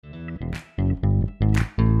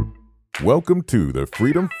Welcome to the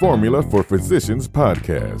Freedom Formula for Physicians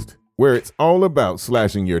podcast, where it's all about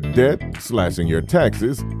slashing your debt, slashing your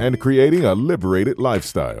taxes, and creating a liberated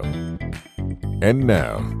lifestyle. And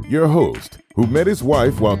now, your host, who met his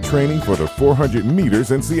wife while training for the 400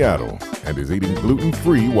 meters in Seattle and is eating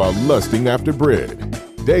gluten-free while lusting after bread,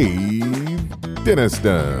 Dave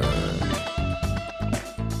Denniston.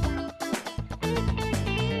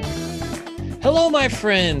 Hello, my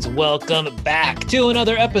friends. Welcome back to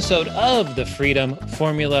another episode of the Freedom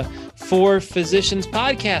Formula for Physicians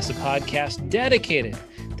podcast, a podcast dedicated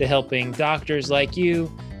to helping doctors like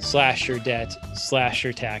you slash your debt, slash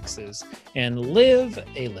your taxes, and live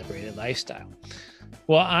a liberated lifestyle.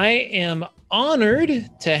 Well, I am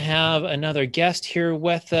honored to have another guest here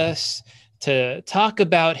with us to talk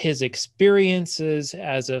about his experiences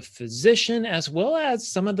as a physician, as well as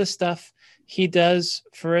some of the stuff he does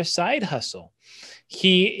for a side hustle.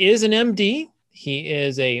 He is an MD. He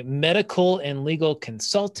is a medical and legal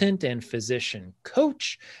consultant and physician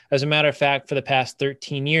coach. As a matter of fact, for the past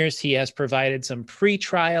 13 years, he has provided some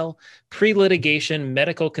pre-trial, pre-litigation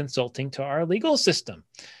medical consulting to our legal system.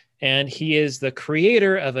 And he is the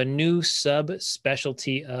creator of a new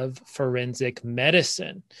subspecialty of forensic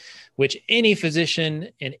medicine, which any physician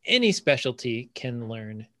in any specialty can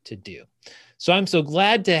learn to do. So I'm so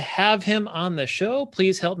glad to have him on the show.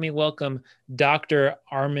 Please help me welcome Dr.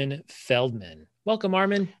 Armin Feldman. Welcome,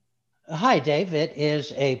 Armin. Hi, Dave. It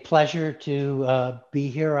is a pleasure to be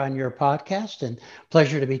here on your podcast and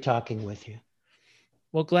pleasure to be talking with you.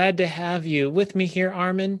 Well, glad to have you with me here,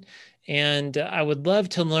 Armin. And I would love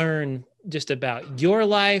to learn just about your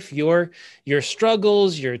life, your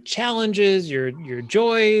struggles, your challenges, your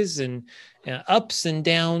joys, and ups and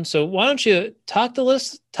downs. So why don't you talk to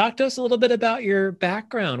us a little bit about your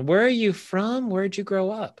background? Where are you from? Where did you grow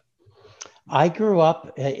up? I grew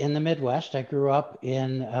up in the Midwest. I grew up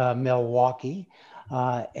in Milwaukee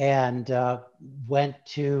and went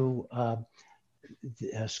to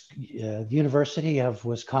the University of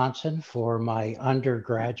Wisconsin for my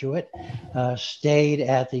undergraduate, stayed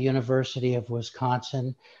at the University of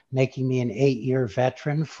Wisconsin, making me an 8-year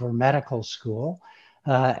veteran for medical school.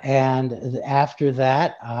 And after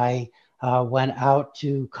that, I went out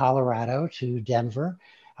to Colorado, to Denver.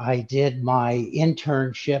 I did my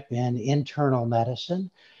internship in internal medicine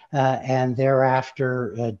and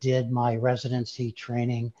thereafter did my residency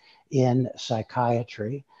training in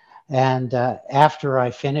psychiatry. And after I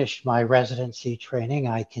finished my residency training,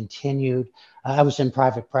 I continued. I was in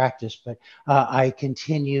private practice, but I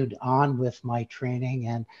continued on with my training,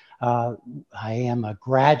 and I am a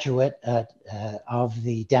graduate of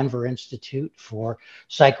the Denver Institute for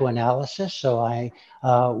Psychoanalysis. So I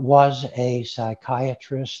was a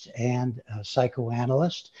psychiatrist and a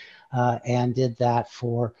psychoanalyst and did that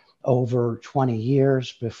for over 20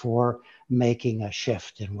 years before making a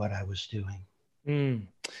shift in what I was doing.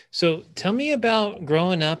 So tell me about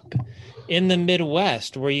growing up in the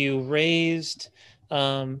Midwest. Were you raised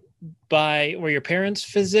were your parents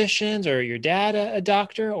physicians, or your dad a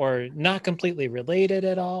doctor, or not completely related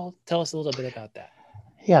at all? Tell us a little bit about that.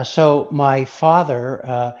 Yeah, so my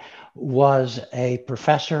father was a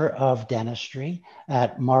professor of dentistry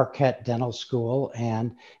at Marquette Dental School.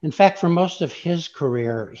 And in fact, for most of his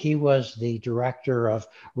career, he was the director of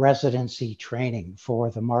residency training for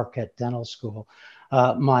the Marquette Dental School.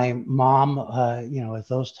 My mom, at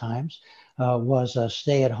those times, was a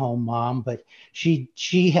stay-at-home mom, but she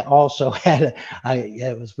also had,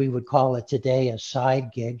 as we would call it today, a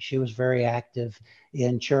side gig. She was very active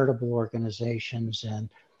in charitable organizations and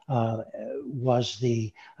was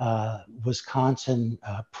the Wisconsin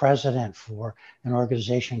president for an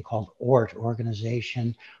organization called ORT,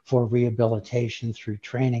 Organization for Rehabilitation Through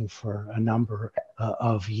Training, for a number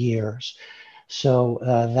of years. So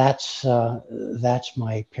that's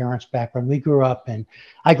my parents' background. I grew up in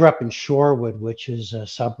Shorewood, which is a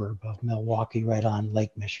suburb of Milwaukee, right on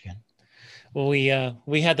Lake Michigan. Well,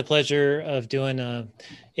 we had the pleasure of doing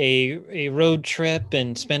a road trip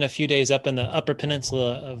and spent a few days up in the Upper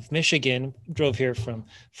Peninsula of Michigan. Drove here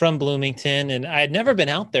from Bloomington, and I had never been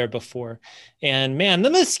out there before. And man, the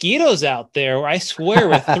mosquitoes out there, I swear,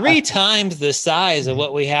 were 3 times the size of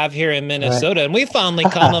what we have here in Minnesota. Right. And we fondly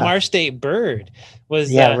call them our state bird. Was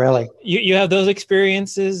Yeah, really. you have those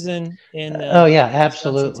experiences Oh yeah, Wisconsin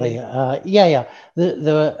absolutely. too? Yeah.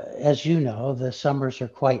 The as you know, the summers are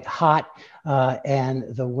quite hot,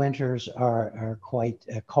 and the winters are quite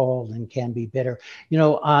cold and can be bitter. You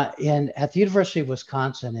know, in at the University of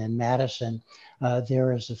Wisconsin in Madison,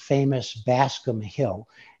 there is a famous Bascom Hill,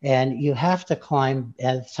 and you have to climb.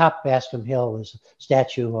 At the top of Bascom Hill is a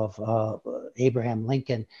statue of Abraham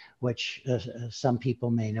Lincoln, which some people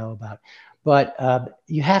may know about. But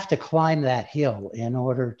you have to climb that hill in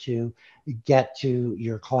order to get to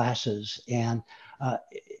your classes. And uh,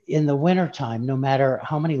 in the wintertime, no matter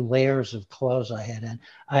how many layers of clothes I had in,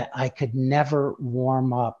 I could never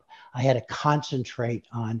warm up. I had to concentrate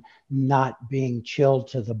on not being chilled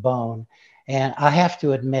to the bone. And I have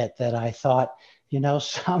to admit that I thought,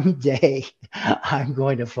 someday I'm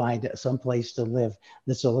going to find some place to live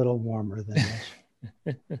that's a little warmer than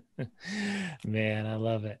this. Man, I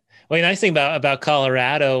love it. Well, the nice thing about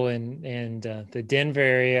Colorado and the Denver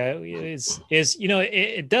area is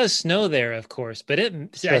it does snow there, of course, but I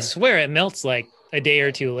Sure. swear it melts like a day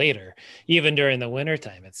or two later, even during the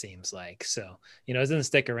wintertime, it seems like. So, it doesn't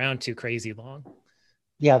stick around too crazy long.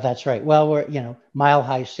 Yeah, that's right. Well, we're, Mile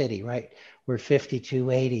High City, right? We're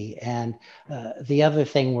 5280. And the other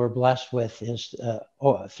thing we're blessed with is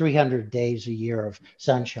 300 days a year of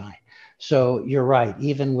sunshine. So you're right.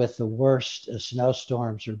 Even with the worst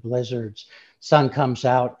snowstorms or blizzards, sun comes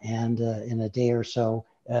out and in a day or so,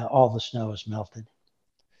 all the snow is melted.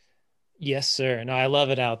 Yes, sir. No, I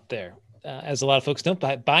love it out there. As a lot of folks don't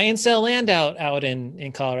buy and sell land out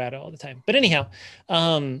in Colorado all the time. But anyhow,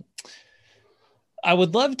 I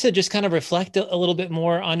would love to just kind of reflect a little bit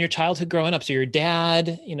more on your childhood growing up. So your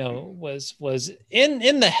dad, was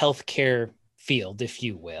in the healthcare field, if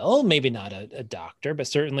you will, maybe not a doctor, but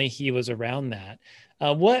certainly he was around that.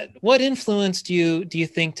 What influenced you, do you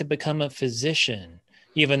think, to become a physician,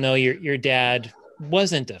 even though your dad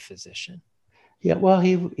wasn't a physician? Yeah, well,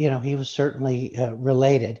 he was certainly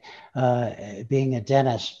related, being a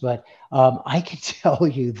dentist, but I can tell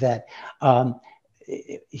you that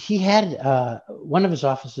he had one of his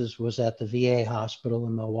offices was at the VA hospital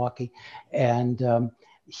in Milwaukee, and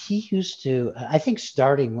he used to, I think,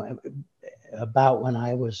 starting about when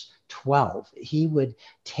I was 12, he would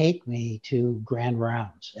take me to grand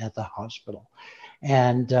rounds at the hospital,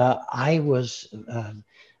 and I was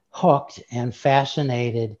hooked and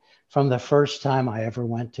fascinated from the first time I ever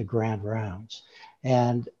went to grand rounds.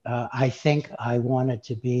 And I think I wanted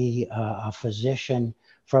to be a physician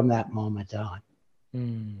from that moment on.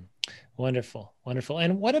 Mm, wonderful, wonderful.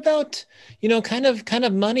 And what about, kind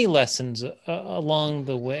of money lessons along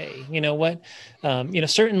the way?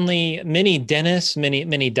 Certainly many dentists,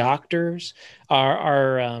 many doctors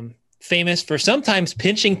are famous for sometimes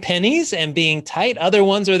pinching pennies and being tight. Other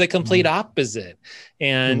ones are the complete Mm. opposite,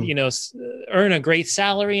 and Mm. earn a great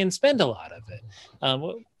salary and spend a lot of it.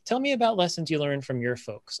 Tell me about lessons you learned from your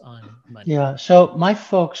folks on money. Yeah. So my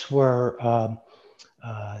folks were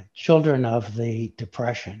children of the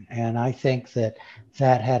Depression, and I think that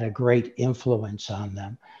that had a great influence on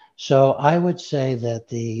them. So I would say that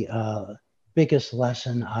the biggest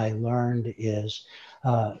lesson I learned is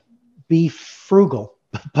uh, be frugal,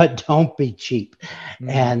 but don't be cheap. Mm,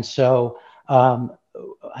 And so um,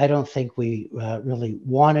 I don't think we really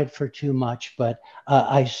wanted for too much, but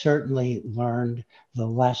I certainly learned the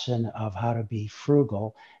lesson of how to be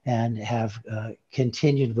frugal and have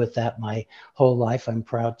continued with that my whole life. I'm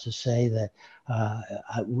proud to say that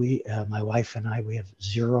my wife and I, we have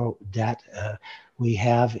zero debt. We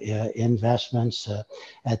have investments.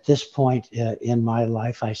 At this point in my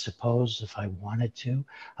life, I suppose if I wanted to,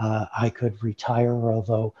 I could retire,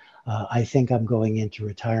 although I think I'm going into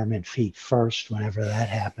retirement feet first whenever that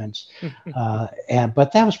happens.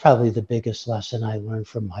 But that was probably the biggest lesson I learned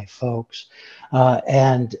from my folks.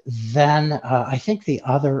 And then I think the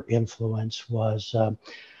other influence was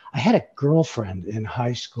I had a girlfriend in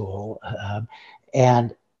high school,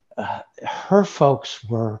 and her folks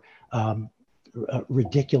were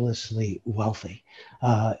ridiculously wealthy.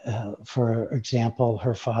 For example,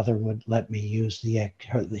 her father would let me use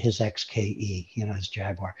his XKE, his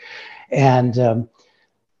Jaguar. And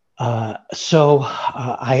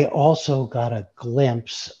I also got a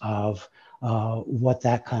glimpse of what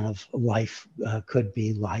that kind of life could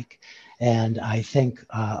be like. And I think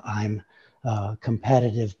I'm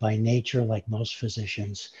competitive by nature, like most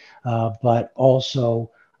physicians, but also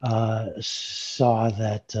saw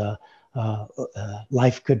that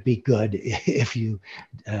life could be good if you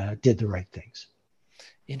did the right things.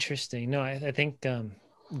 Interesting. No, I think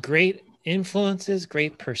great influences,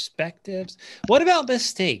 great perspectives. What about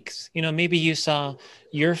mistakes? Maybe you saw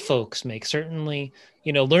your folks make. Certainly,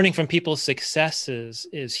 learning from people's successes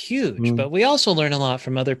is huge, but we also learn a lot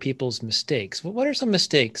from other people's mistakes. What are some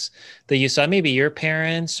mistakes that you saw maybe your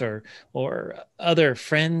parents or other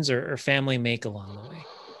friends or family make along the way?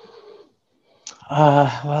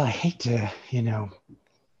 Well, I hate to,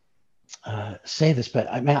 say this,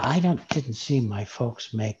 but I mean, didn't see my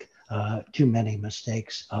folks make too many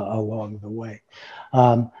mistakes along the way.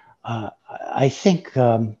 Um, I think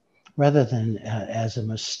rather than as a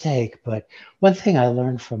mistake, but one thing I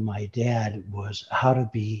learned from my dad was how to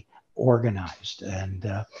be organized. And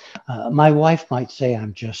my wife might say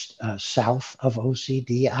I'm just south of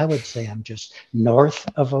OCD. I would say I'm just north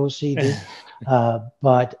of OCD.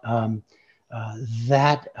 But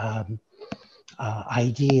that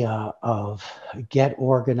idea of get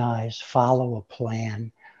organized, follow a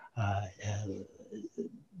plan,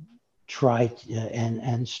 try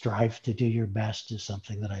and strive to do your best is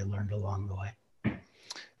something that I learned along the way.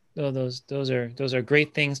 Oh, those are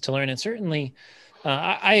great things to learn, and certainly,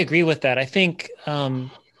 I agree with that. I think a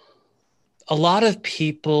lot of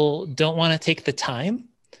people don't want to take the time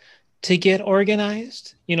to get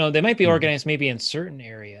organized. They might be organized maybe in certain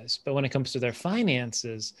areas, but when it comes to their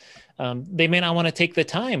finances, they may not want to take the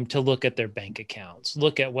time to look at their bank accounts,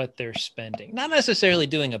 look at what they're spending, not necessarily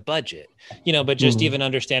doing a budget, but just even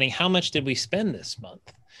understanding how much did we spend this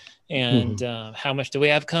month, and how much do we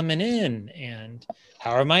have coming in, and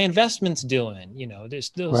how are my investments doing? There's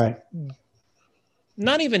those. Right.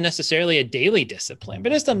 Not even necessarily a daily discipline,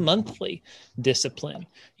 but just a monthly discipline,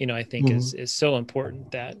 I think is so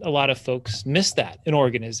important that a lot of folks miss that in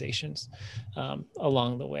organizations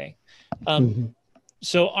along the way.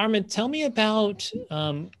 So Armin, tell me about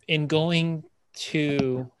in going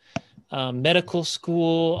to medical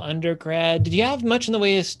school, undergrad, did you have much in the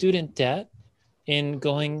way of student debt in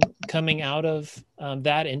coming out of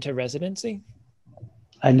that into residency?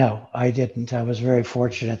 No, I didn't. I was very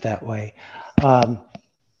fortunate that way.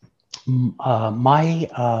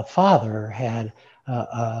 My father had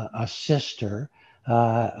a sister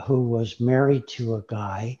who was married to a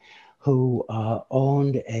guy who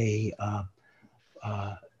owned a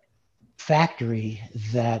factory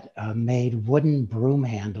that made wooden broom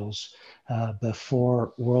handles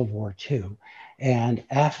before World War II. And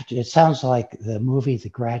after, it sounds like the movie The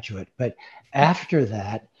Graduate, but after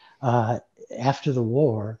that, after the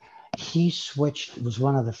war, he switched, was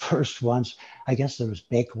one of the first ones, I guess there was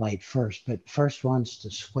Bakelite first, but first ones to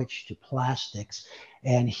switch to plastics.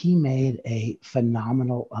 And he made a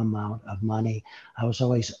phenomenal amount of money. I was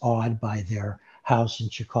always awed by their house in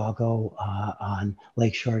Chicago on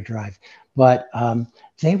Lakeshore Drive. But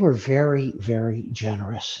they were very, very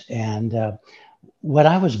generous. And when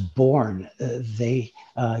I was born, they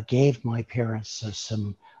gave my parents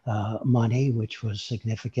some money, which was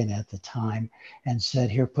significant at the time, and said,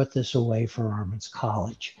 here, put this away for Armin's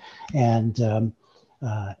college. And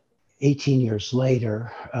 18 years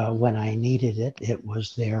later, when I needed it, it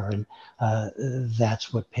was there. And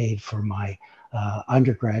that's what paid for my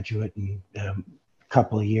undergraduate and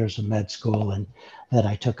couple of years of med school, and that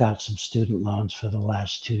I took out some student loans for the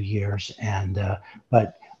last 2 years, and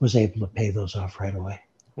but was able to pay those off right away.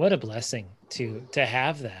 What a blessing to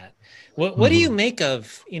have that. What do you make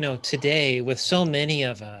of today with so many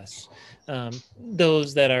of us,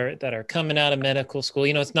 those that are coming out of medical school?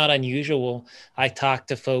 It's not unusual. I talk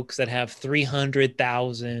to folks that have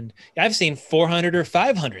 300,000. I've seen 400 or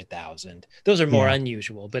 500,000. Those are more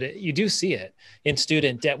unusual, but you do see it in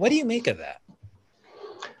student debt. What do you make of that?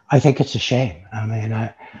 I think it's a shame. I mean,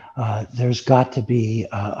 there's got to be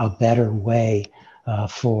a better way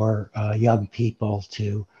for young people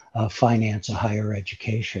to finance a higher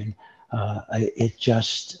education. It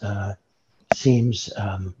just seems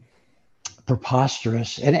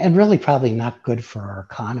preposterous and really probably not good for our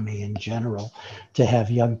economy in general to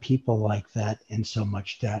have young people like that in so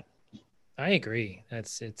much debt. I agree.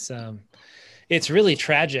 It's really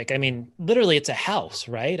tragic. I mean, literally, it's a house,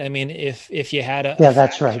 right? I mean, if you had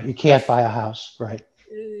that's right. You can't buy a house, right?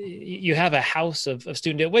 You have a house of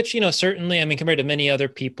student debt, which, certainly, I mean, compared to many other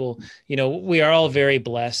people, we are all very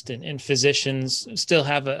blessed, and physicians still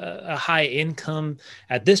have a high income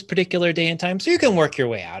at this particular day and time. So you can work your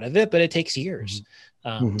way out of it, but it takes years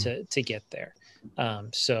to get there.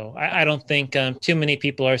 So I don't think too many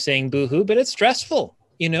people are saying boo-hoo, but it's stressful.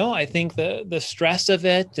 I think the stress of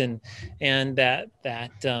it and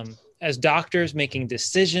that as doctors making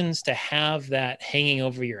decisions to have that hanging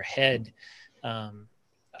over your head,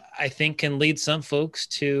 I think can lead some folks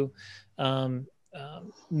to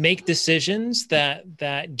make decisions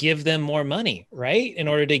that give them more money, right? In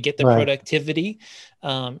order to get the Right. productivity.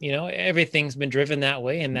 Everything's been driven that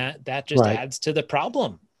way, and that just Right. adds to the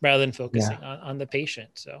problem rather than focusing Yeah. on the patient.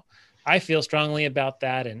 So I feel strongly about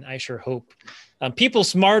that, and I sure hope people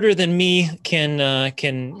smarter than me can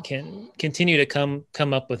continue to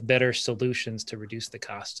come up with better solutions to reduce the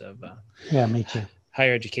cost of Yeah, me too.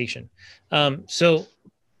 higher education. So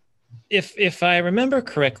if I remember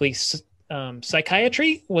correctly,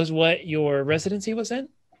 psychiatry was what your residency was in?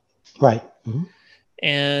 Right. Mm-hmm.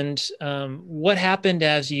 And what happened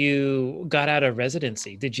as you got out of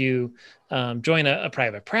residency? Did you join a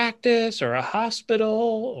private practice or a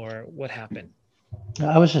hospital, or what happened?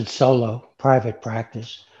 I was in solo private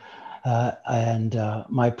practice, and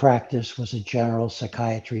my practice was a general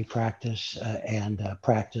psychiatry practice and a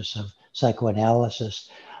practice of psychoanalysis.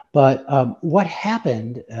 But what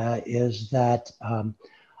happened is that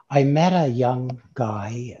I met a young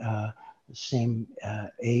guy, same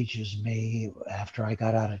age as me, after I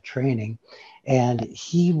got out of training, and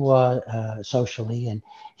he was socially, and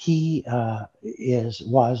he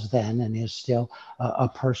was then and is still a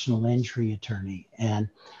personal injury attorney, and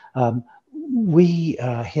we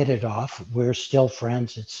hit it off. We're still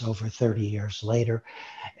friends. It's over 30 years later,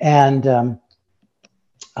 and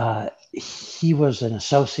he was an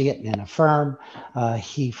associate in a firm.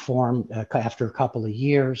 He formed, after a couple of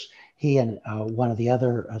years, he and one of the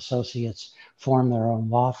other associates formed their own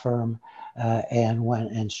law firm and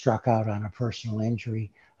went and struck out on a personal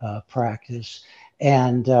injury practice.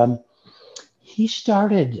 And he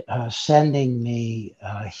started sending me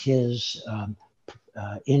his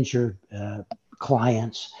injured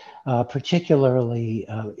clients, particularly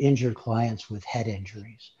injured clients with head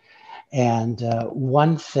injuries. And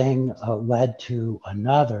one thing led to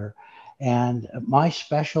another. And my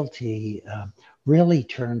specialty really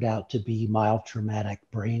turned out to be mild traumatic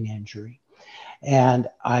brain injury. And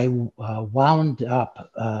I wound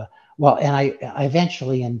up, and I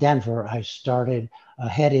eventually in Denver, I started a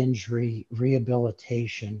head injury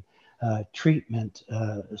rehabilitation treatment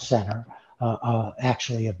center,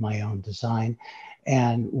 actually of my own design,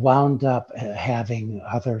 and wound up having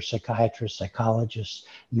other psychiatrists, psychologists,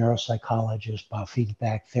 neuropsychologists,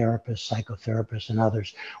 biofeedback therapists, psychotherapists, and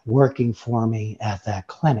others working for me at that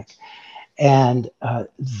clinic. And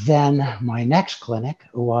then my next clinic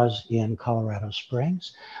was in Colorado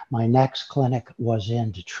Springs. My next clinic was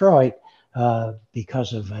in Detroit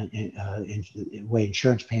because of the way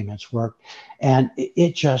insurance payments worked. And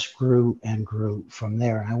it just grew and grew from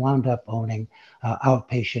there. And I wound up owning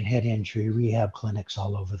outpatient head injury rehab clinics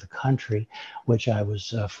all over the country, which I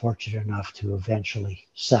was fortunate enough to eventually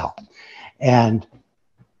sell. And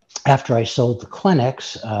after I sold the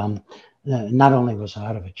clinics, not only was I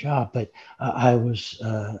out of a job, but I was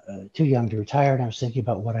too young to retire, and I was thinking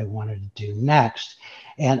about what I wanted to do next.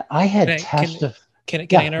 And I had testified. Can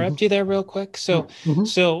I interrupt you there real quick? So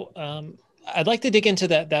I'd like to dig into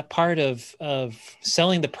that part of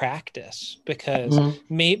selling the practice, because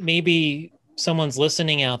maybe someone's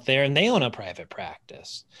listening out there and they own a private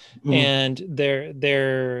practice and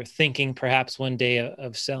they're thinking perhaps one day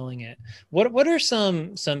of selling it. What are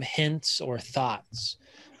some hints or thoughts,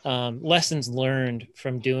 lessons learned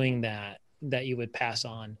from doing that you would pass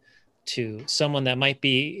on to someone that might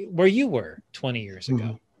be where you were 20 years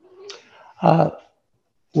ago?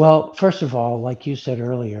 Well, first of all, like you said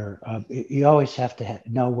earlier, you always have to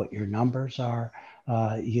know what your numbers are.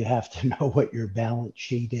 You have to know what your balance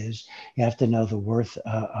sheet is. You have to know the worth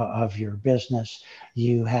of your business.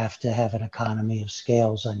 You have to have an economy of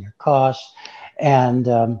scales on your costs. And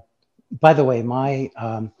by the way, my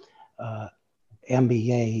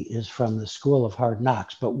MBA is from the School of Hard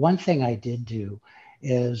Knocks. But one thing I did do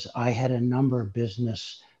is I had a number of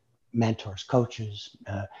business mentors, coaches,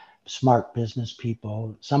 smart business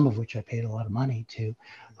people, some of which I paid a lot of money to,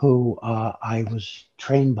 who I was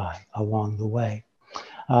trained by along the way.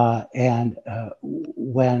 And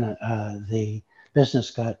when the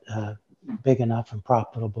business got big enough and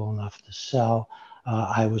profitable enough to sell,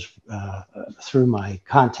 I was, through my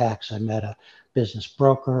contacts, I met a business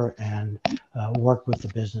broker and worked with the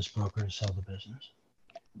business broker to sell the business.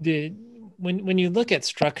 When you look at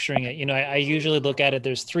structuring it, I usually look at it,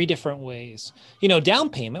 there's three different ways. Down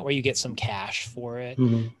payment, where you get some cash for it.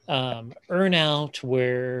 Earn out,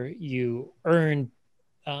 where you earn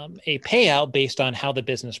a payout based on how the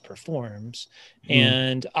business performs.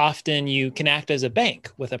 And often you can act as a bank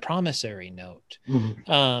with a promissory note.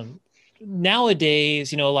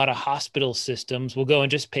 nowadays, a lot of hospital systems will go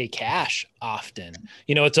and just pay cash often.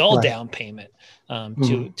 It's all Right. down payment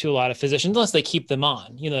to a lot of physicians, unless they keep them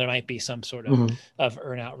on. There might be some sort of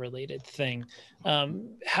earnout related thing.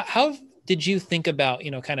 How did you think about,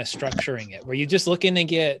 kind of structuring it? Were you just looking to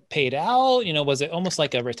get paid out? Was it almost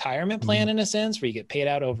like a retirement plan in a sense where you get paid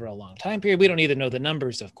out over a long time period? We don't need to know the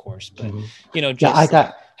numbers, of course, but,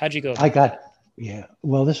 how'd you go about that? Yeah.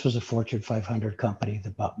 Well, this was a Fortune 500 company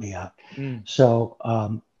that bought me out. So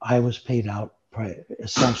I was paid out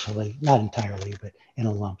essentially, not entirely, but in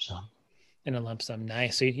a lump sum. In a lump sum.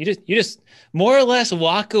 Nice. So you just more or less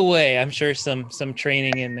walk away. I'm sure some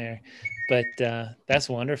training in there, but that's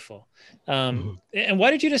wonderful. And why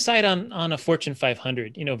did you decide on a Fortune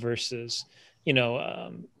 500, versus, a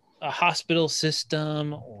hospital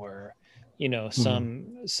system or,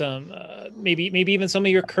 some maybe even some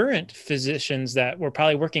of your current physicians that were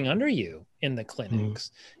probably working under you in the clinics?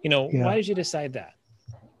 Why did you decide that?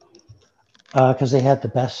 Because they had the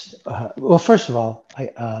best. Well, first of all,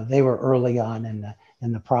 they were early on in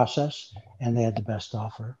the process, and they had the best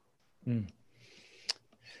offer.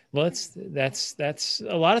 Well, that's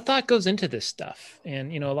a lot of thought goes into this stuff,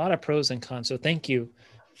 and a lot of pros and cons. So thank you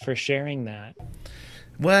for sharing that.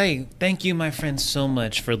 Well, thank you, my friends, so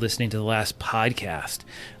much for listening to the last podcast.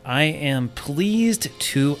 I am pleased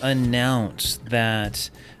to announce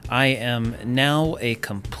that I am now a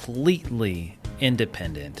completely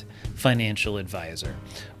independent financial advisor,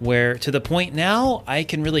 where to the point now I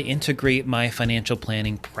can really integrate my financial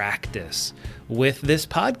planning practice with this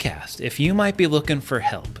podcast. If you might be looking for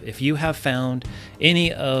help, if you have found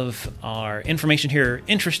any of our information here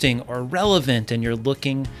interesting or relevant and you're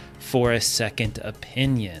looking for a second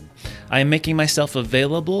opinion, I am making myself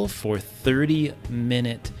available for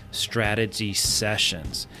 30-minute strategy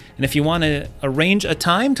sessions. And if you want to arrange a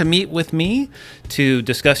time to meet with me to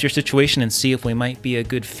discuss your situation and see if we might be a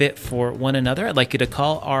good fit for one another, I'd like you to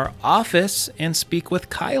call our office and speak with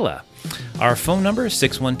Kyla. Our phone number is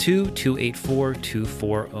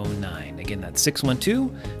 612-284-2409. Again, that's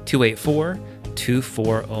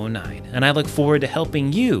 612-284-2409. And I look forward to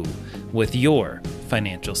helping you with your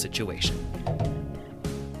financial situation.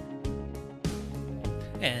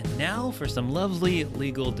 And now for some lovely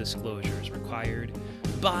legal disclosures required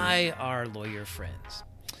by our lawyer friends.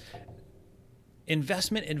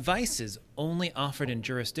 Investment advice is only offered in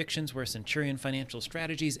jurisdictions where Centurion Financial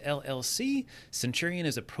Strategies, LLC, Centurion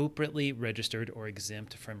is appropriately registered or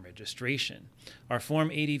exempt from registration. Our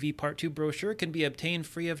Form ADV Part 2 brochure can be obtained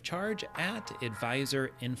free of charge at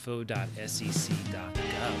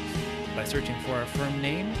advisorinfo.sec.gov by searching for our firm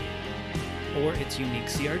name or its unique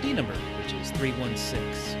CRD number, which is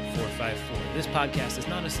 316454. This podcast is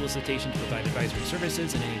not a solicitation to provide advisory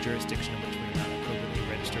services in any jurisdiction in which we are not appropriately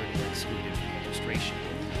registered or excluded from registration.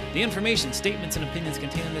 The information, statements, and opinions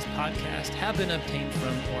contained in this podcast have been obtained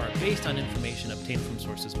from or are based on information obtained from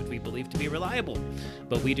sources which we believe to be reliable,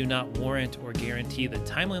 but we do not warrant or guarantee the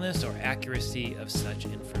timeliness or accuracy of such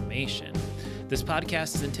information. This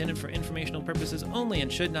podcast is intended for informational purposes only and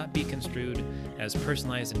should not be construed as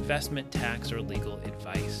personalized investment, tax, or legal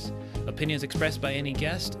advice. Opinions expressed by any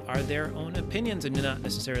guest are their own opinions and do not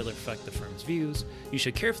necessarily reflect the firm's views. You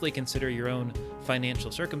should carefully consider your own financial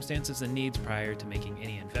circumstances and needs prior to making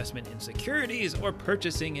any investment in securities or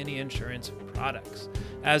purchasing any insurance products.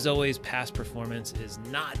 As always, past performance is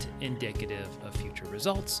not indicative of future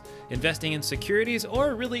results. Investing in securities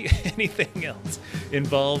or really anything else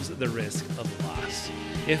involves the risk of loss.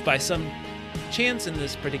 If by some chance in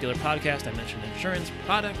this particular podcast I mentioned insurance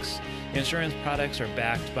products are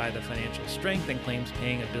backed by the financial strength and claims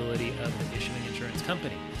paying ability of the issuing insurance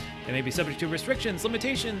company. They may be subject to restrictions,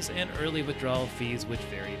 limitations, and early withdrawal fees which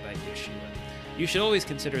vary by issuer. You should always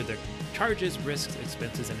consider the charges, risks,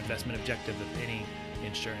 expenses, and investment objective of any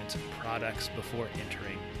insurance products before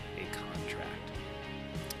entering a contract.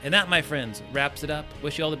 And that, my friends, wraps it up.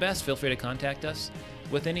 Wish you all the best. Feel free to contact us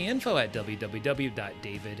with any info at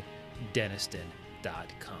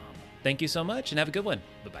www.daviddenniston.com. Thank you so much and have a good one.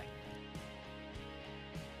 Bye-bye.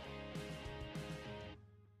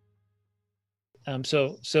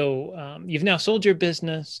 So you've now sold your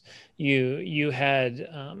business. You had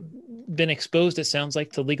been exposed, it sounds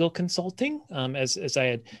like, to legal consulting. As I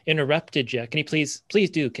had interrupted you, can you please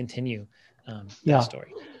do continue that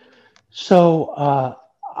story? So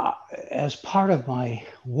as part of my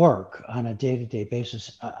work on a day-to-day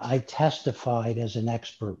basis, I testified as an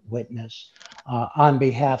expert witness on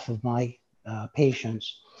behalf of my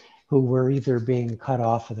patients who were either being cut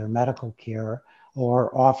off of their medical care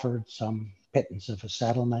or offered some pittance of a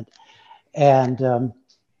settlement. And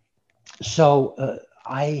so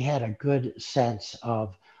I had a good sense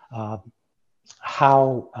of how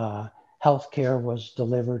healthcare was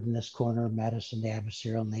delivered in this corner of medicine, the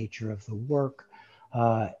adversarial nature of the work.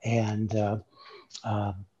 And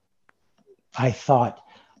I thought,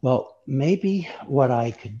 well, maybe what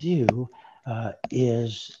I could do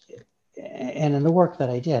is, and in the work that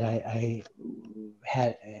I did, I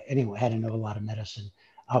had to know a lot of medicine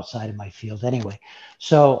outside of my field anyway.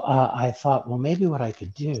 So I thought, well, maybe what I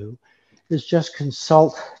could do is just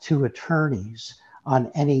consult to attorneys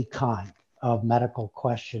on any kind of medical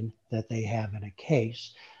question that they have in a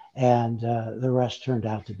case. And the rest turned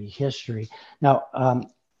out to be history. Now,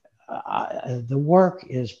 the work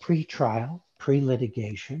is pre-trial,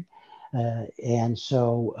 pre-litigation. And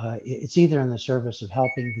so it's either in the service of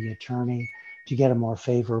helping the attorney to get a more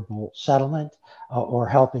favorable settlement, or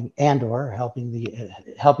helping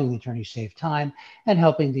the attorney save time, and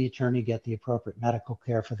helping the attorney get the appropriate medical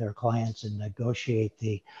care for their clients and negotiate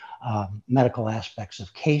the medical aspects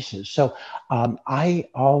of cases. So I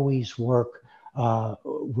always work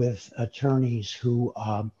with attorneys who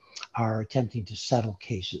are attempting to settle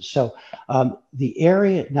cases. So the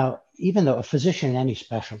area now, even though a physician in any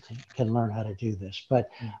specialty can learn how to do this,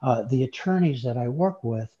 but the attorneys that I work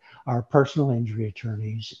with are personal injury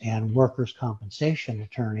attorneys and workers' compensation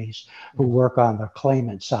attorneys who work on the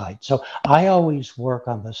claimant side. So I always work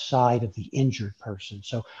on the side of the injured person.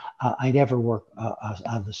 So I never work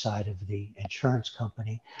on the side of the insurance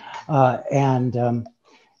company.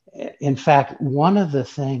 In fact, one of the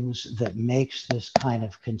things that makes this kind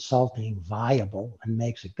of consulting viable and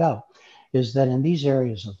makes it go is that in these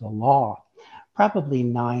areas of the law, probably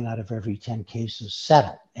 9 out of every 10 cases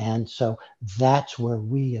settle. And so that's where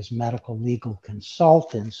we as medical legal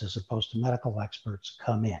consultants, as opposed to medical experts,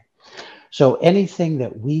 come in. So anything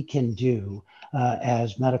that we can do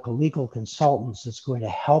as medical legal consultants that's going to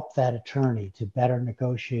help that attorney to better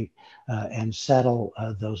negotiate and settle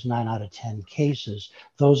those 9 out of 10 cases,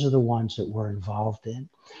 those are the ones that we're involved in.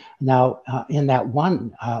 Now, in that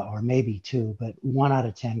one, or maybe 2, but 1 out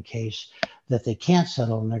of 10 case that they can't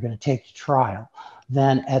settle and they're going to take to trial,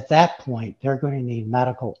 then at that point, they're going to need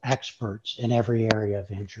medical experts in every area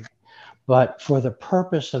of injury. But for the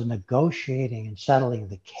purpose of negotiating and settling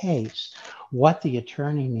the case, what the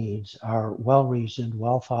attorney needs are well-reasoned,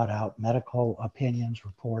 well-thought-out medical opinions,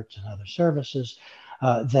 reports, and other services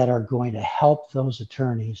that are going to help those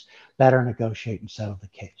attorneys better negotiate and settle the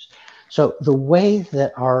case. So the way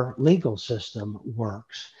that our legal system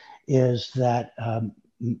works is that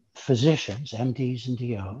physicians, MDs and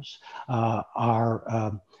DOs,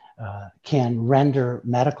 can render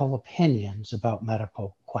medical opinions about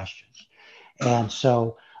medical questions. And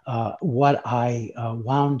so what I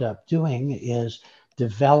wound up doing is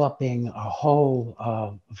developing a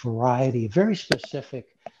whole variety of very specific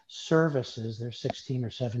services. There's 16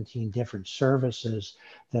 or 17 different services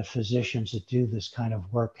that physicians that do this kind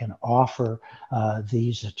of work can offer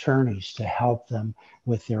these attorneys to help them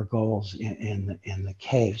with their goals in the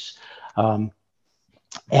case.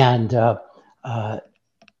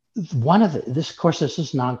 One of this, of course, this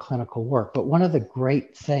is non-clinical work, but one of the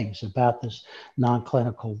great things about this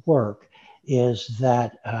non-clinical work is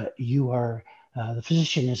that the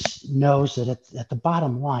physician knows that at the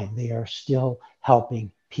bottom line, they are still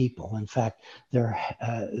helping people. In fact, they're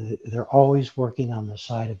always working on the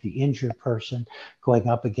side of the injured person, going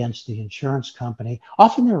up against the insurance company,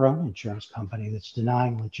 often their own insurance company that's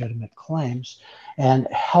denying legitimate claims, and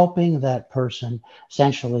helping that person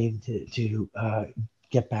essentially to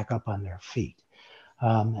get back up on their feet.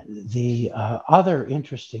 The other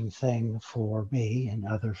interesting thing for me and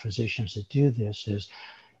other physicians that do this is,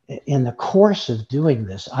 in the course of doing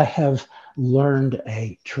this, I have learned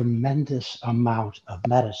a tremendous amount of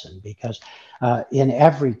medicine, because in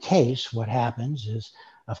every case, what happens is,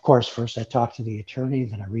 of course, first I talk to the attorney,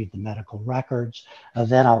 then I read the medical records,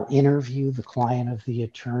 then I'll interview the client of the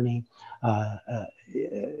attorney,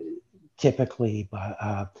 typically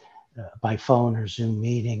by phone or Zoom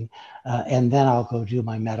meeting, and then I'll go do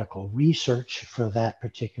my medical research for that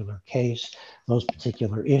particular case, those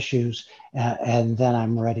particular issues, and then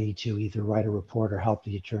I'm ready to either write a report or help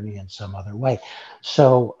the attorney in some other way.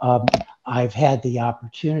 So I've had the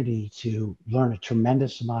opportunity to learn a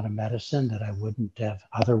tremendous amount of medicine that I wouldn't have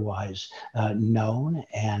otherwise known,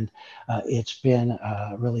 and it's been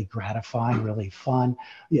really gratifying, really fun.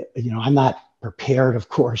 I'm not prepared, of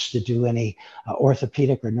course, to do any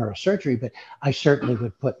orthopedic or neurosurgery, but I certainly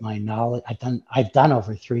would put my knowledge. I've done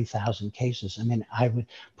over 3,000 cases. I mean, I would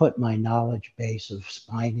put my knowledge base of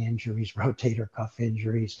spine injuries, rotator cuff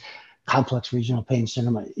injuries, complex regional pain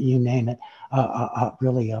syndrome, you name it,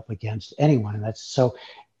 really up against anyone. And that's so.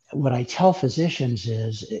 What I tell physicians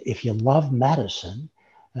is, if you love medicine,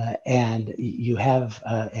 and you have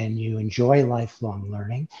and you enjoy lifelong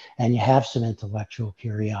learning, and you have some intellectual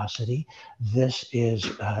curiosity, this is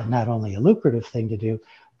not only a lucrative thing to do,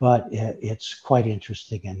 but it's quite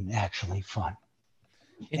interesting and actually fun.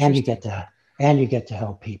 And you Interesting. get to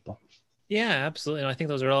help people. Yeah, absolutely. And I think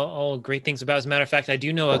those are all great things about it. As a matter of fact, I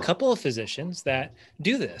do know a couple of physicians that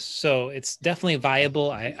do this. So it's definitely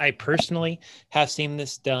viable. I personally have seen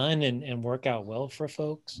this done and work out well for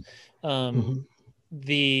folks. Um,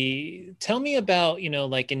 Mhm. tell me about,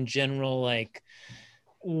 like in general, like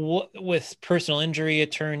what with personal injury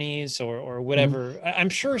attorneys or Mhm. whatever. I'm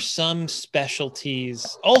sure some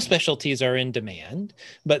specialties, all specialties are in demand,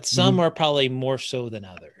 but some Mhm. are probably more so than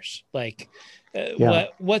others. Like Yeah,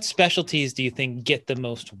 what specialties do you think get the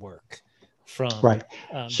most work from right.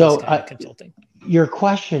 this So kind of consulting? your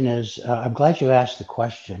question is, I'm glad you asked the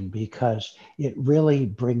question because it really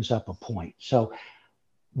brings up a point. So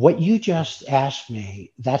what you just asked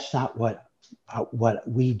me, that's not what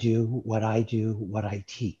we do, what I do, what I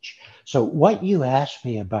teach. So what you asked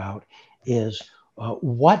me about is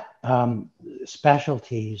what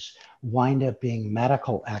specialties wind up being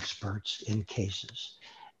medical experts in cases,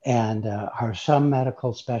 and are some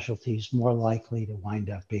medical specialties more likely to wind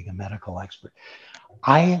up being a medical expert?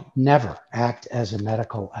 I never act as a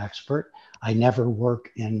medical expert. I never work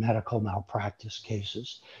in medical malpractice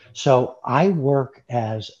cases. So I work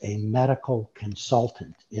as a medical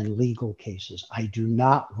consultant in legal cases. I do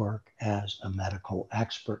not work as a medical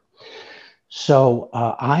expert. So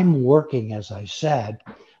I'm working, as I said,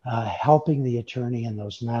 helping the attorney in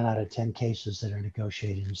those 9 out of 10 cases that are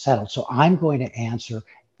negotiated and settled. So I'm going to answer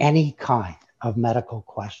any kind of medical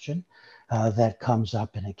question that comes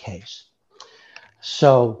up in a case.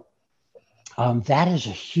 So that is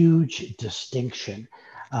a huge distinction.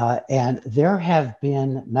 And there have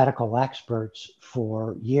been medical experts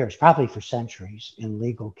for years, probably for centuries, in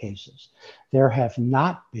legal cases. There have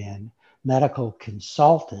not been medical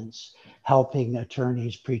consultants helping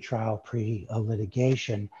attorneys pre-trial,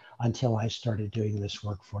 pre-litigation until I started doing this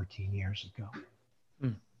work 14 years ago.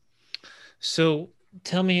 Hmm. So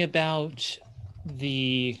tell me about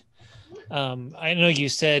the I know you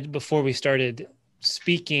said before we started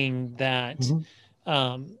speaking that Mhm.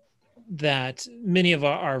 um, that many of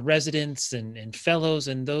our residents and fellows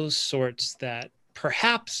and those sorts that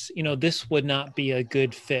perhaps this would not be a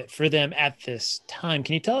good fit for them at this time.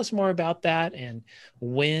 Can you tell us more about that and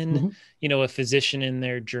when Mhm. a physician in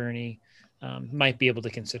their journey might be able to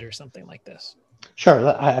consider something like this?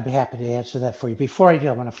 Sure, I'd be happy to answer that for you. Before I do,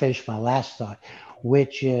 I want to finish my last thought,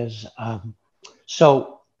 which is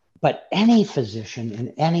so, but any physician in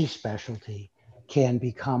any specialty can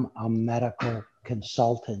become a medical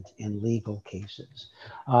consultant in legal cases.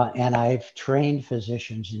 And I've trained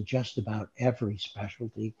physicians in just about every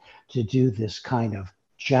specialty to do this kind of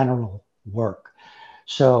general work.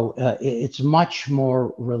 So it's much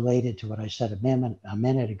more related to what I said a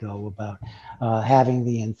minute ago about having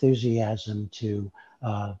the enthusiasm to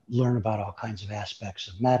learn about all kinds of aspects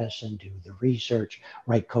of medicine, do the research,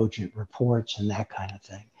 write cogent reports, and that kind of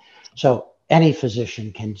thing. So any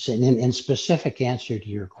physician can, in specific answer to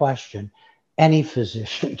your question, any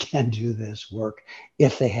physician can do this work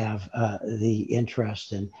if they have the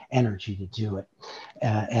interest and energy to do it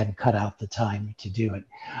and cut out the time to do it.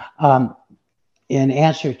 Um, in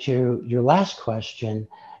answer to your last question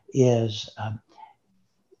is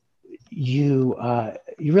you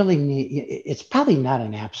really need, it's probably not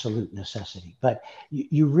an absolute necessity, but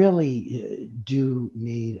you really do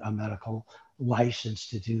need a medical license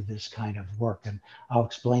to do this kind of work, and I'll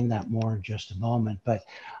explain that more in just a moment. But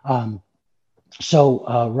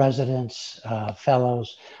residents,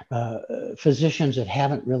 fellows, physicians that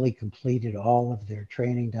haven't really completed all of their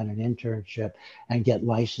training, done an internship, and get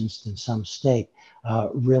licensed in some state,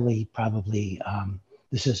 really probably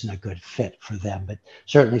this isn't a good fit for them, but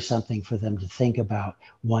certainly something for them to think about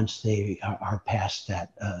once they are past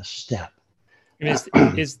that step. And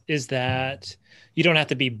is that you don't have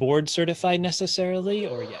to be board certified necessarily,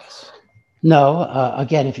 or yes? No,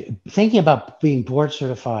 again, if you're thinking about being board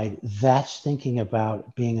certified, that's thinking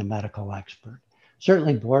about being a medical expert.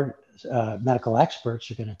 Certainly, board medical experts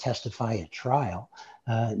are going to testify at trial,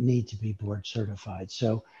 need to be board certified.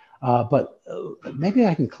 So, but maybe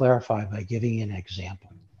I can clarify by giving you an example.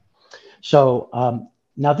 So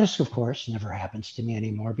now this, of course, never happens to me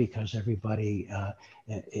anymore because everybody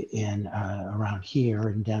in around here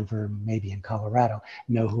in Denver, maybe in Colorado,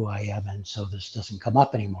 know who I am, and so this doesn't come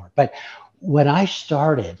up anymore. But when I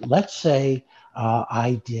started, let's say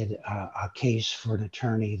I did a case for an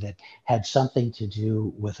attorney that had something to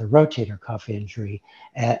do with a rotator cuff injury,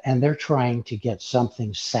 and they're trying to get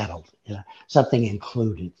something settled, something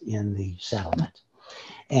included in the settlement.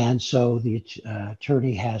 And so the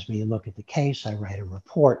attorney has me look at the case. I write a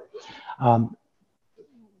report. Um,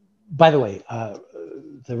 by the way,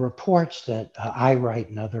 the reports that I write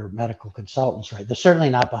and other medical consultants write, they're certainly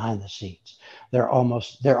not behind the scenes. They're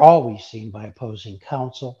always seen by opposing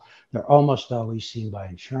counsel. They're almost always seen by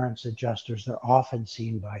insurance adjusters. They're often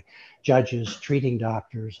seen by judges, treating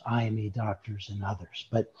doctors, IME doctors, and others.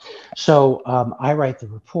 But so I write the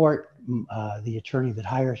report. The attorney that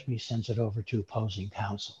hires me sends it over to opposing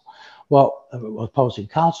counsel. Well, opposing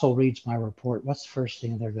counsel reads my report. What's the first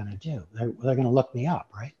thing they're going to do? They're going to look me up,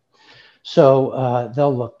 right? So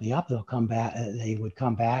they'll look me up. They'll come back. They would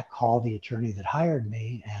come back, call the attorney that hired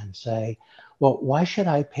me, and say, "Well, why should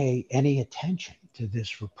I pay any attention to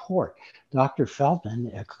this report? Dr.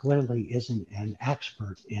 Feldman clearly isn't an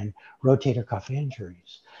expert in rotator cuff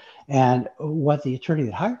injuries." And what the attorney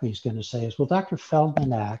that hired me is going to say is, "Well, Dr.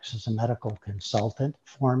 Feldman acts as a medical consultant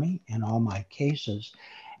for me in all my cases.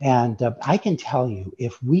 And I can tell you,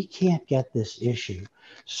 if we can't get this issue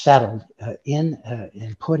settled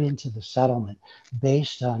and put into the settlement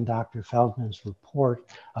based on Dr. Feldman's report,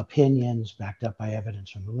 opinions backed up by evidence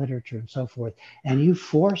from the literature and so forth, and you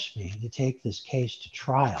force me to take this case to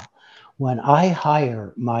trial, when I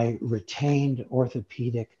hire my retained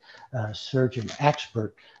orthopedic surgeon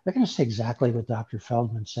expert, they're going to say exactly what Dr.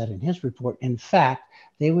 Feldman said in his report. In fact,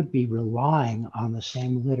 they would be relying on the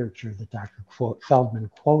same literature that Dr. Feldman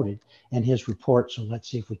quoted in his report. So let's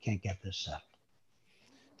see if we can't get this settled."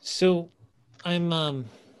 So I'm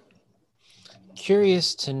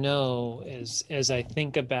curious to know, as I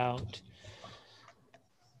think about,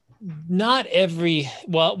 not every,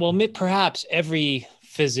 perhaps every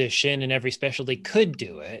physician and every specialty could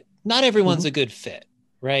do it. Not everyone's a good fit,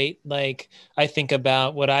 right? Like, I think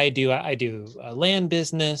about what I do. I do a land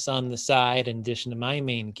business on the side in addition to my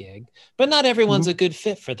main gig, but not everyone's a good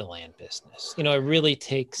fit for the land business. It really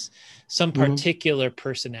takes some particular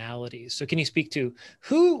personalities. So can you speak to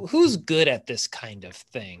who's good at this kind of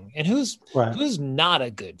thing and who's not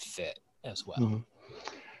a good fit as well?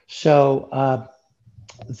 So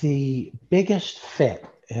the biggest fit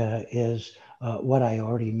is what I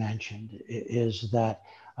already mentioned, is that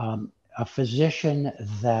a physician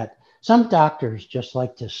that some doctors just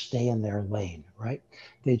like to stay in their lane, right?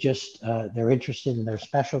 They're interested in their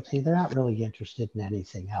specialty. They're not really interested in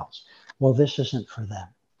anything else. Well, this isn't for them.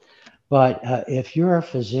 But if you're a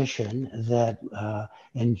physician that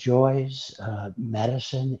enjoys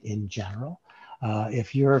medicine in general,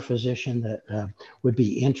 if you're a physician that would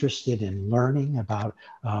be interested in learning about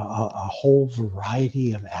a whole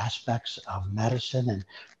variety of aspects of medicine and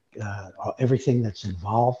everything that's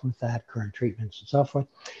involved with that, current treatments and so forth,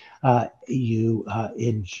 you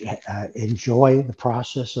enjoy the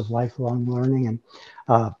process of lifelong learning,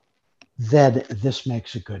 and then this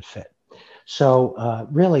makes a good fit. So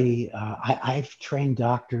really, I've trained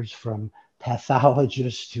doctors from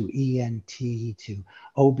pathologists to ENT to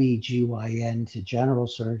OB/GYN to general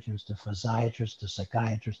surgeons to physiatrists to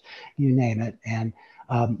psychiatrists, you name it. And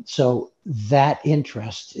so that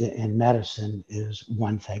interest in medicine is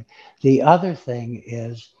one thing. The other thing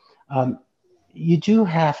is you do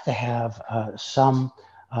have to have some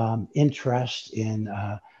interest in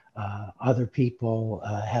other people,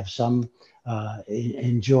 have some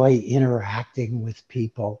enjoy interacting with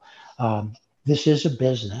people. This is a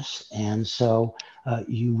business, and so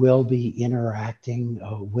you will be interacting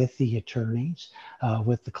with the attorneys,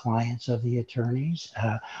 with the clients of the attorneys,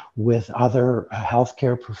 with other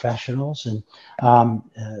healthcare professionals and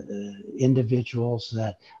individuals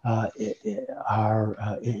that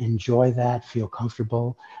enjoy that, feel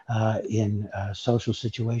comfortable in social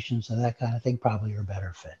situations and that kind of thing, probably are a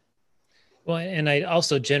better fit. Well, and I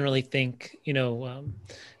also generally think,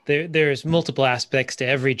 there's multiple aspects to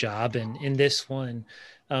every job, and in this one,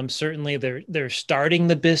 certainly they're starting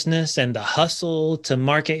the business and the hustle to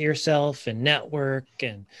market yourself and network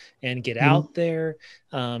and get out there.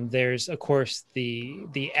 There's of course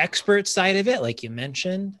the expert side of it, like you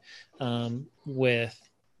mentioned, with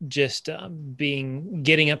just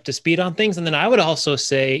getting up to speed on things, and then I would also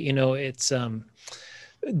say, it's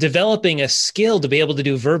developing a skill to be able to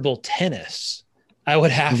do verbal tennis. I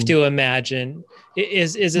would have to imagine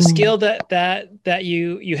is a skill that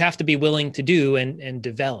you have to be willing to do and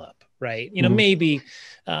develop, right? Maybe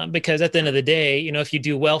because at the end of the day, if you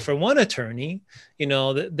do well for one attorney,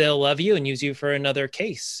 they'll love you and use you for another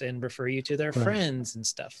case and refer you to their friends and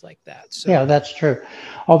stuff like that. So yeah, that's true.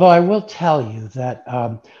 Although I will tell you that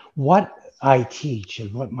what I teach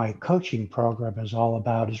and what my coaching program is all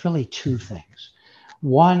about is really two things.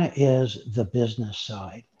 One is the business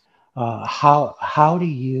side. How do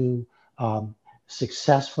you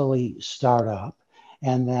successfully start up,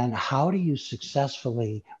 and then how do you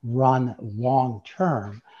successfully run long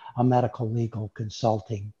term a medical legal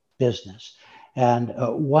consulting business? And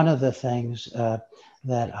one of the things that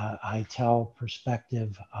I tell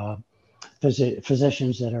prospective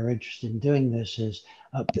physicians that are interested in doing this is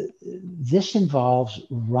this involves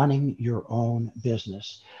running your own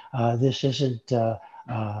business. This isn't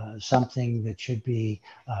something that should be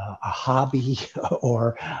a hobby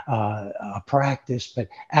or a practice, but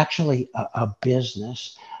actually a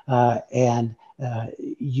business. And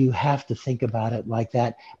you have to think about it like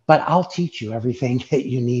that. But I'll teach you everything that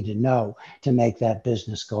you need to know to make that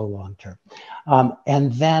business go long term.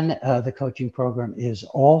 And then the coaching program is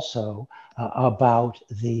also about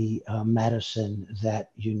the medicine that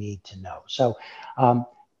you need to know. So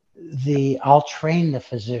I'll train the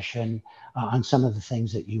physician on some of the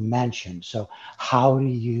things that you mentioned. So how do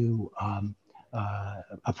you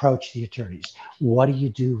approach the attorneys? What do you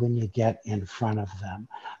do when you get in front of them?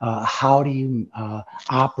 How do you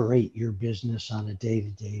operate your business on a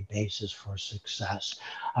day-to-day basis for success?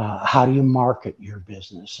 How do you market your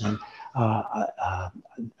business? And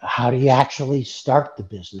how do you actually start the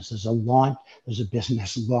business? There's a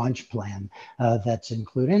business launch plan that's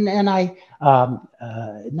included. And I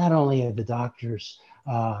not only are the doctors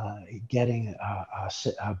getting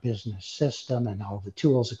a business system and all the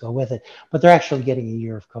tools that go with it, but they're actually getting a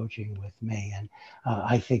year of coaching with me. And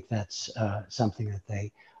I think that's something that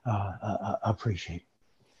they appreciate.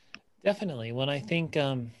 Definitely. When I think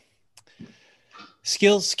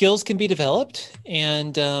skills can be developed,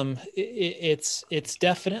 and it's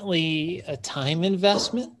definitely a time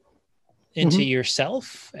investment into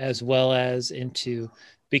yourself as well as into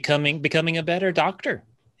becoming a better doctor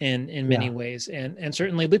in many ways, and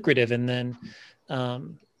certainly lucrative. And then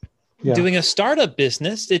doing a startup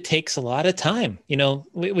business, it takes a lot of time.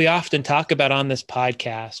 We often talk about on this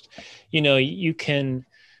podcast, you can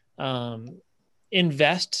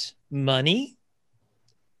invest money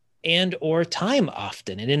and or time.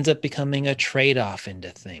 Often it ends up becoming a trade-off into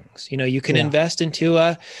things. You can invest into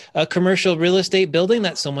a commercial real estate building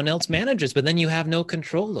that someone else manages, but then you have no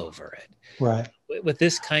control over it. Right. With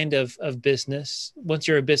this kind of business, once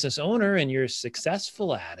you're a business owner and you're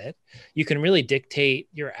successful at it, you can really dictate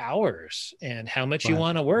your hours and how much you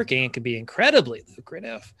want to work, and it can be incredibly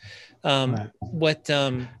lucrative. With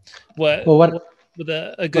a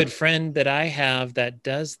good friend that I have that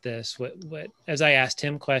does this, what as I asked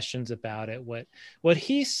him questions about it, what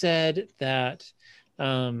he said that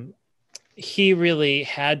he really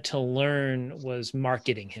had to learn was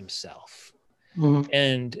marketing himself.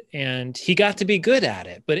 And he got to be good at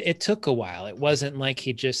it, but it took a while. It wasn't like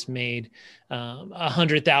he just made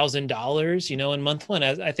 $100,000, in month one.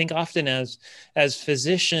 As I think often as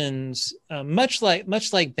physicians, much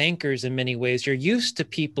like bankers in many ways, you're used to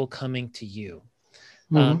people coming to you,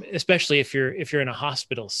 especially if you're in a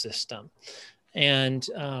hospital system. And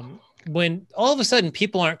when all of a sudden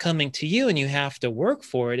people aren't coming to you and you have to work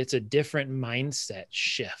for it, it's a different mindset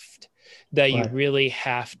shift that you really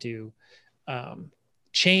have to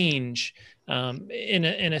change.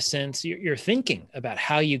 In a sense, you're thinking about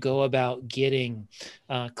how you go about getting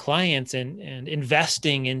clients and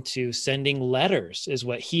investing into sending letters is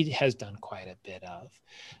what he has done quite a bit of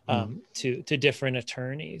to different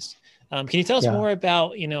attorneys. Can you tell us more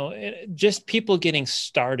about, just people getting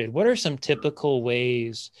started? What are some typical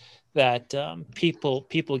ways that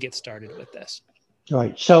people get started with this?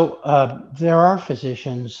 Right. So there are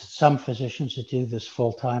some physicians that do this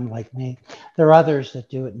full time like me. There are others that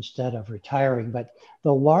do it instead of retiring, but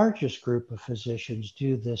the largest group of physicians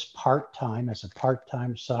do this part-time as a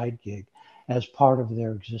part-time side gig as part of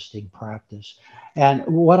their existing practice. And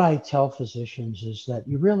what I tell physicians is that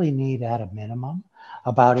you really need at a minimum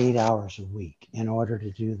about 8 hours a week in order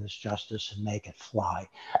to do this justice and make it fly.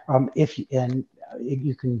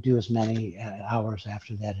 You can do as many hours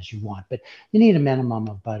after that as you want, but you need a minimum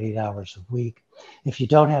of about 8 hours a week. If you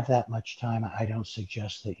don't have that much time, I don't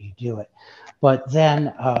suggest that you do it. But then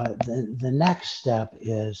the next step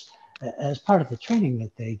is, as part of the training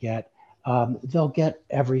that they get, they'll get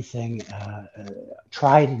everything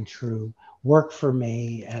tried and true. Work for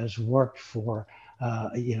me has worked for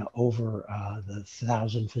over the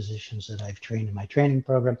 1,000 physicians that I've trained in my training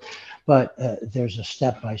program. But there's a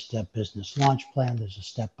step-by-step business launch plan. There's a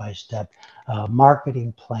step-by-step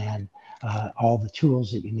marketing plan, all the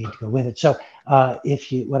tools that you need to go with it. So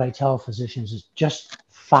what I tell physicians is just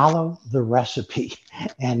follow the recipe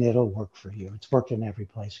and it'll work for you. It's worked in every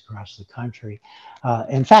place across the country.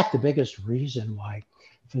 In fact, the biggest reason why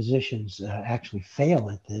physicians actually fail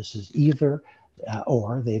at this is either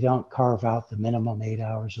or they don't carve out the minimum 8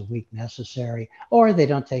 hours a week necessary, or they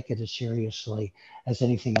don't take it as seriously as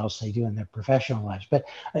anything else they do in their professional lives. But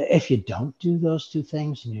if you don't do those two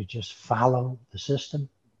things and you just follow the system,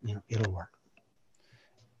 it'll work.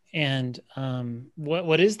 And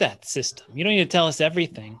what is that system? You don't need to tell us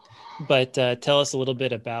everything, but tell us a little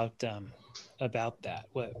bit about that.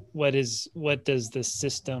 What does the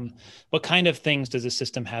system? What kind of things does the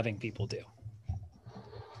system having people do?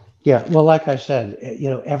 Yeah, well, like I said,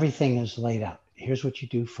 everything is laid out. Here's what you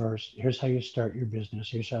do first. Here's how you start your business.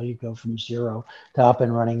 Here's how you go from zero to up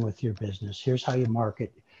and running with your business. Here's how you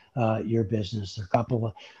market your business. There are a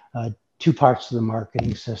couple of two parts to the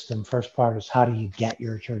marketing system. First part is how do you get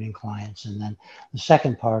your returning clients, and then the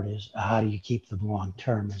second part is how do you keep them long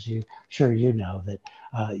term. As you know that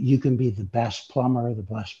you can be the best plumber,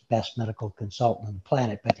 the best medical consultant on the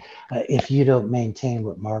planet, but if you don't maintain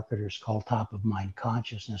what marketers call top of mind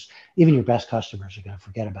consciousness, even your best customers are going to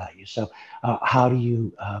forget about you. So how do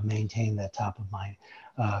you maintain that top of mind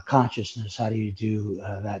consciousness? How do you do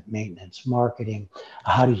that maintenance marketing?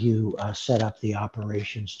 How do you set up the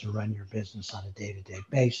operations to run your business on a day-to-day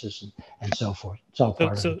basis and so forth? It's all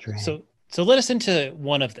part of the training. So let us into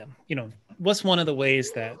one of them. What's one of the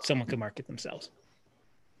ways that someone can market themselves?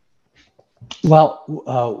 Well,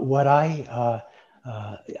 what I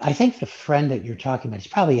think the friend that you're talking about,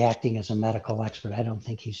 he's probably acting as a medical expert. I don't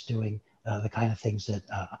think he's doing the kind of things that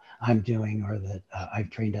I'm doing or that I've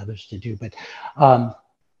trained others to do.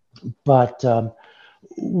 But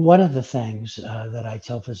one of the things that I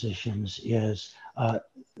tell physicians is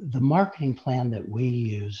the marketing plan that we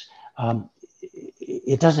use,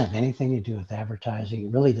 it doesn't have anything to do with advertising.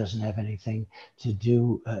 It really doesn't have anything to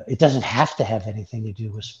do, it doesn't have to have anything to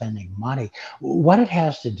do with spending money. What it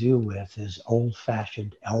has to do with is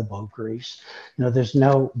old-fashioned elbow grease. There's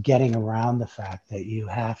no getting around the fact that you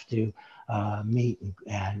have to meet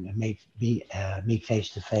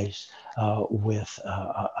face-to-face with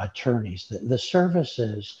attorneys. The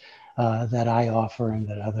services that I offer and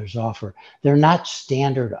that others offer, they're not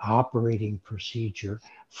standard operating procedure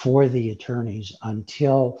for the attorneys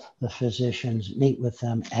until the physicians meet with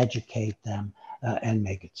them, educate them, and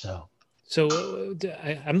make it so. So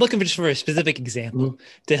I'm looking for a specific example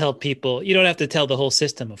to help people. You don't have to tell the whole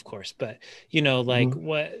system, of course, but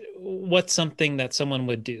what's something that someone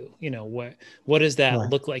would do? What does that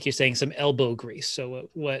look like? You're saying some elbow grease. So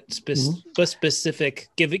what specific?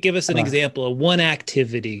 Give us an example of one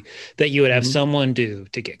activity that you would have someone do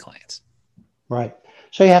to get clients. Right.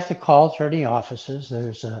 So you have to call attorney offices.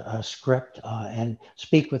 There's a script and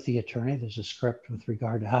speak with the attorney. There's a script with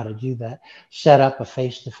regard to how to do that. Set up a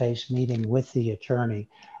face-to-face meeting with the attorney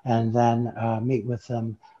and then meet with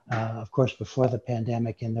them, of course, before the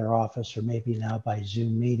pandemic in their office or maybe now by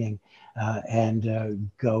Zoom meeting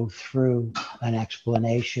and go through an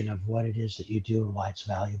explanation of what it is that you do and why it's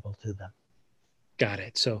valuable to them. Got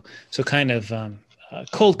it. So kind of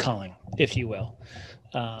cold calling, if you will.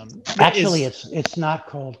 Actually, it's not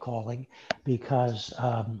cold calling because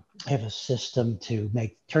I have a system to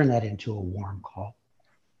turn that into a warm call.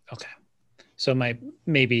 Okay, so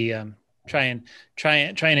maybe try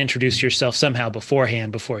and introduce yourself somehow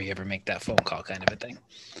beforehand before you ever make that phone call, kind of a thing.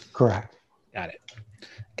 Correct. Got it.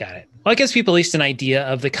 Well, it gives people at least an idea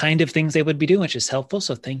of the kind of things they would be doing, which is helpful.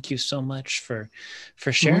 So thank you so much for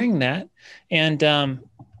sharing that. And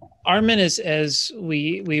Armin, as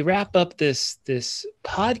we wrap up this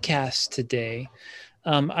podcast today,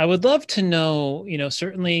 I would love to know,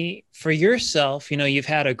 certainly for yourself, you've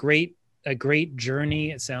had a great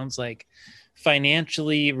journey. It sounds like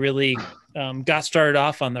financially really got started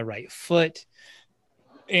off on the right foot,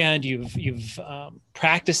 and you've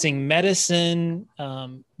practicing medicine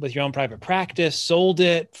with your own private practice, sold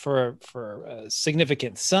it for a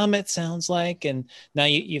significant sum, it sounds like, and now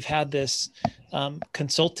you've had this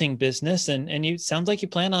consulting business, and you sounds like you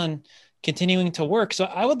plan on continuing to work. So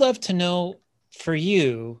I would love to know for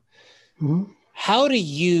you, how do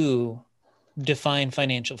you define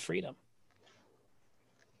financial freedom?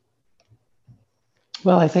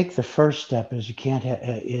 Well, I think the first step is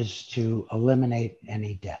is to eliminate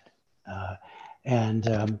any debt,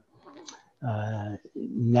 and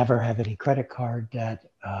never have any credit card debt.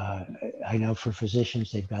 I know for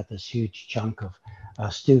physicians, they've got this huge chunk of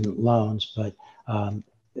student loans, but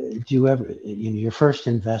do you ever, your first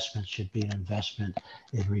investment should be an investment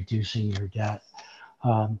in reducing your debt.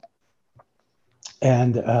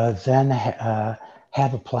 And then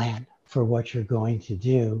have a plan for what you're going to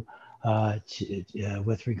do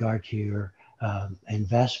with regard to your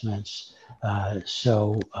investments,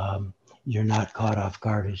 so you're not caught off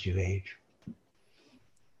guard as you age.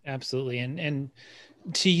 Absolutely. And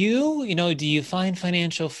to you, do you find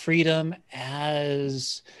financial freedom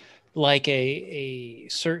as like a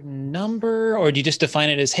certain number, or do you just define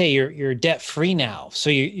it as, hey, you're debt free now, so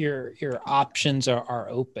your options are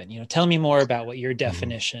open? Tell me more about what your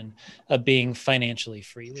definition of being financially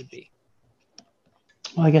free would be.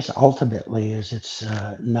 Well, I guess ultimately it's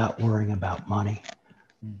not worrying about money,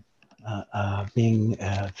 being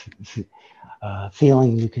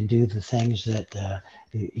feeling you can do the things that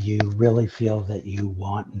you really feel that you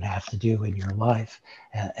want and have to do in your life,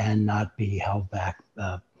 and not be held back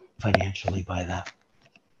financially by that.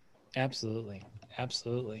 Absolutely.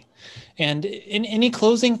 And any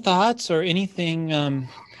closing thoughts or anything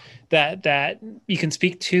that you can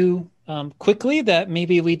speak to quickly that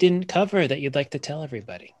maybe we didn't cover that you'd like to tell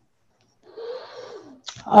everybody?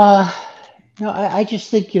 I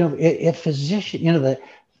just think, if physician,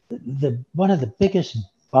 the one of the biggest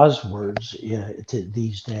buzzwords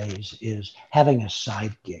these days is having a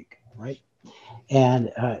side gig, right?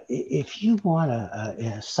 And if you want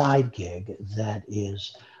a side gig that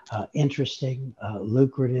is interesting,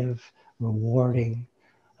 lucrative, rewarding,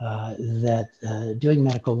 that doing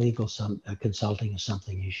medical legal consulting is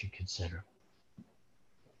something you should consider.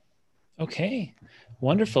 Okay,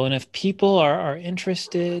 wonderful. And if people are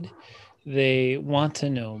interested, they want to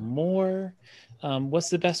know more, what's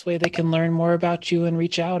the best way they can learn more about you and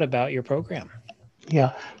reach out about your program?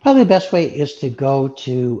 Yeah, probably the best way is to go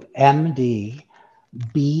to MDBIZ,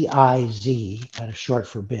 that is short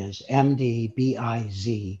for biz,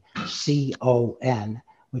 MDBIZCON,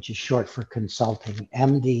 which is short for consulting,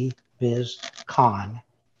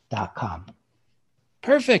 mdbizcon.com.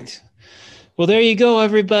 Perfect. Well, there you go,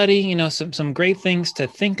 everybody. Some great things to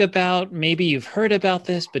think about. Maybe you've heard about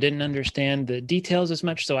this, but didn't understand the details as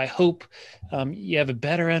much. So I hope you have a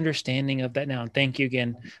better understanding of that now. And thank you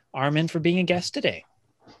again, Armin, for being a guest today.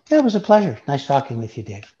 Yeah, it was a pleasure. Nice talking with you,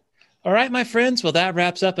 Dave. All right, my friends. Well, that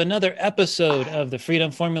wraps up another episode of the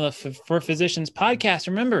Freedom Formula for Physicians podcast.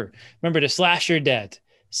 Remember to slash your debt,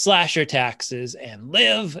 slash your taxes, and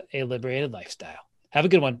live a liberated lifestyle. Have a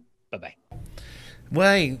good one. Bye-bye.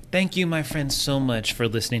 Well, thank you, my friends, so much for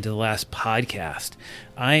listening to the last podcast.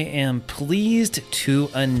 I am pleased to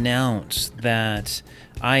announce that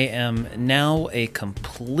I am now a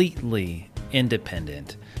completely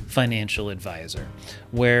independent financial advisor,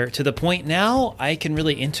 where to the point now I can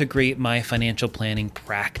really integrate my financial planning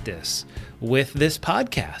practice with this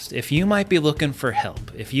podcast. If you might be looking for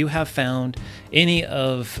help, if you have found any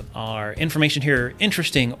of our information here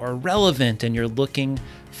interesting or relevant and you're looking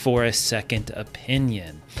for a second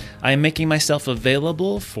opinion, I am making myself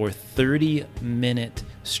available for 30-minute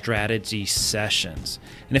strategy sessions.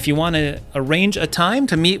 And if you want to arrange a time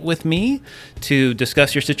to meet with me to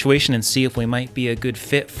discuss your situation and see if we might be a good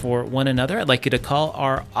fit for one another, I'd like you to call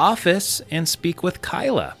our office and speak with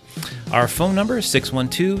Kyla. Our phone number is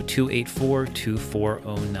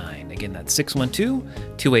 612-284-2409. Again, that's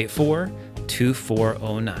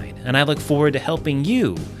 612-284-2409. And I look forward to helping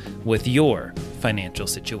you with your financial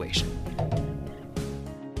situation.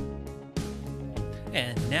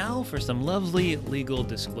 And now for some lovely legal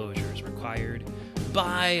disclosures required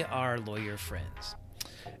by our lawyer friends.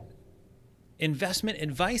 Investment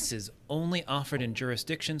advice is only offered in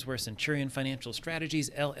jurisdictions where Centurion Financial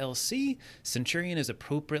Strategies, LLC, Centurion is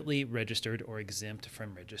appropriately registered or exempt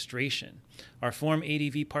from registration. Our Form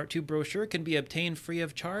ADV Part 2 brochure can be obtained free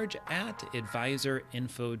of charge at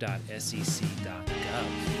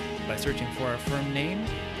advisorinfo.sec.gov by searching for our firm name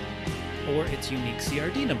or its unique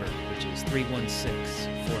CRD number, which is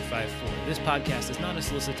 316454. This podcast is not a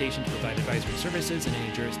solicitation to provide advisory services in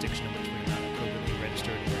any jurisdiction in which we are not appropriately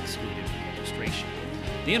registered or excluded from registration.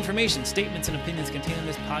 The information, statements, and opinions contained in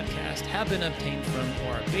this podcast have been obtained from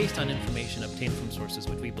or are based on information obtained from sources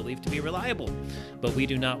which we believe to be reliable, but we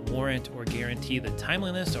do not warrant or guarantee the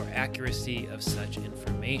timeliness or accuracy of such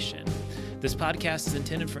information. This podcast is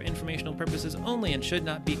intended for informational purposes only and should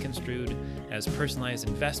not be construed as personalized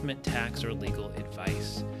investment, tax, or legal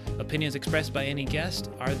advice. Opinions expressed by any guest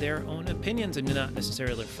are their own opinions and do not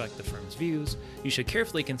necessarily reflect the firm's views. You should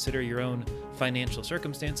carefully consider your own financial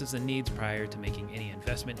circumstances and needs prior to making any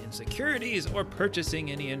investment in securities or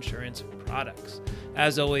purchasing any insurance products.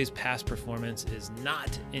 As always, past performance is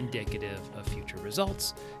not indicative of future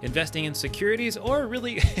results. Investing in securities or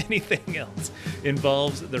really anything else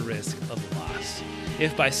involves the risk of loss.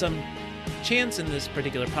 If by some chance in this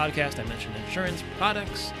particular podcast I mentioned insurance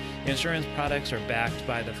products are backed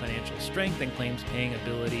by the financial strength and claims paying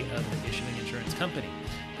ability of the issuing insurance company.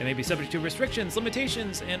 They may be subject to restrictions,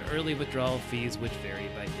 limitations, and early withdrawal fees which vary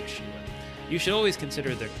by issuer. You should always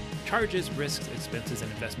consider the charges, risks, expenses,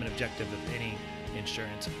 and investment objective of any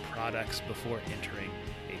insurance products before entering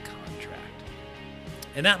a contract.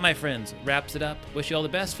 And that, my friends, wraps it up. Wish you all the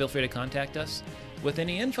best. Feel free to contact us with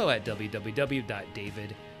any info at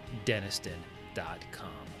www.daviddeniston.com.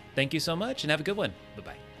 Thank you so much and have a good one.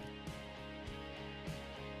 Bye-bye.